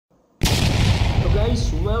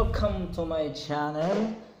guys, welcome to my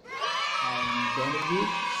channel. I'm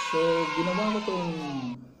Benedict. So ginawa ko itong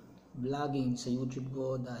vlogging sa YouTube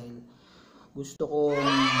ko dahil gusto kong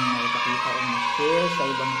makita o mag-share sa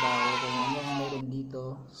ibang tao kung anong meron dito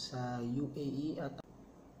sa UAE. At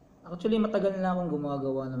actually matagal na akong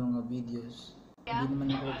gumagawa ng mga videos. Hindi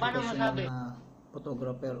naman ako professional na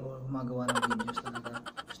photographer o gumagawa ng videos talaga.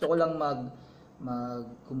 Gusto ko lang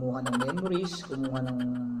kumuha ng memories, kumuha ng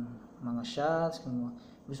mga shots,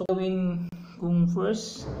 gusto ko gawin kung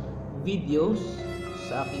first videos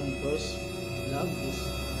sa aking first vlog is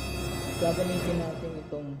gagamitin natin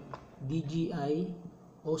itong Dji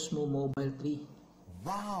Osmo Mobile 3.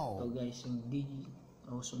 Wow! So guys, yung Dji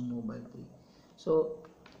Osmo Mobile 3. So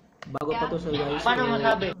bago pa to sa guys,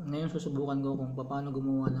 ngayon susubukan ko kung paano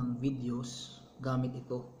gumawa ng videos gamit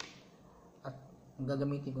ito. At ang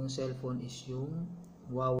gagamitin kong cellphone is yung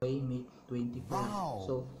Huawei Mate 20 Pro. Wow.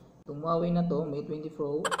 So itong Huawei na to, Mate 20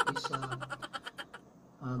 Pro is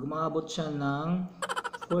gumabot siya ng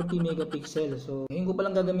 40 megapixel. So ngayon ko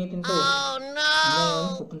palang gagamitin to. Oh no!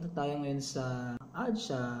 Ngayon pupunta tayo ngayon sa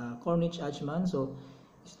Corniche Ajman. So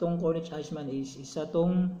itong Corniche Ajman is isa to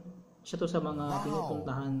sa mga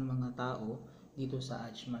pinupuntahan ng mga tao dito sa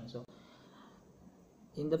Ajman. So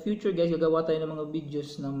in the future guys, gagawa tayo ng mga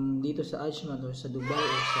videos dito sa Ajman or sa Dubai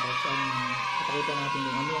or sa saan. Pakita natin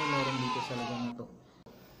kung ano ang meron dito sa lugar na to.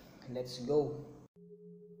 Let's go!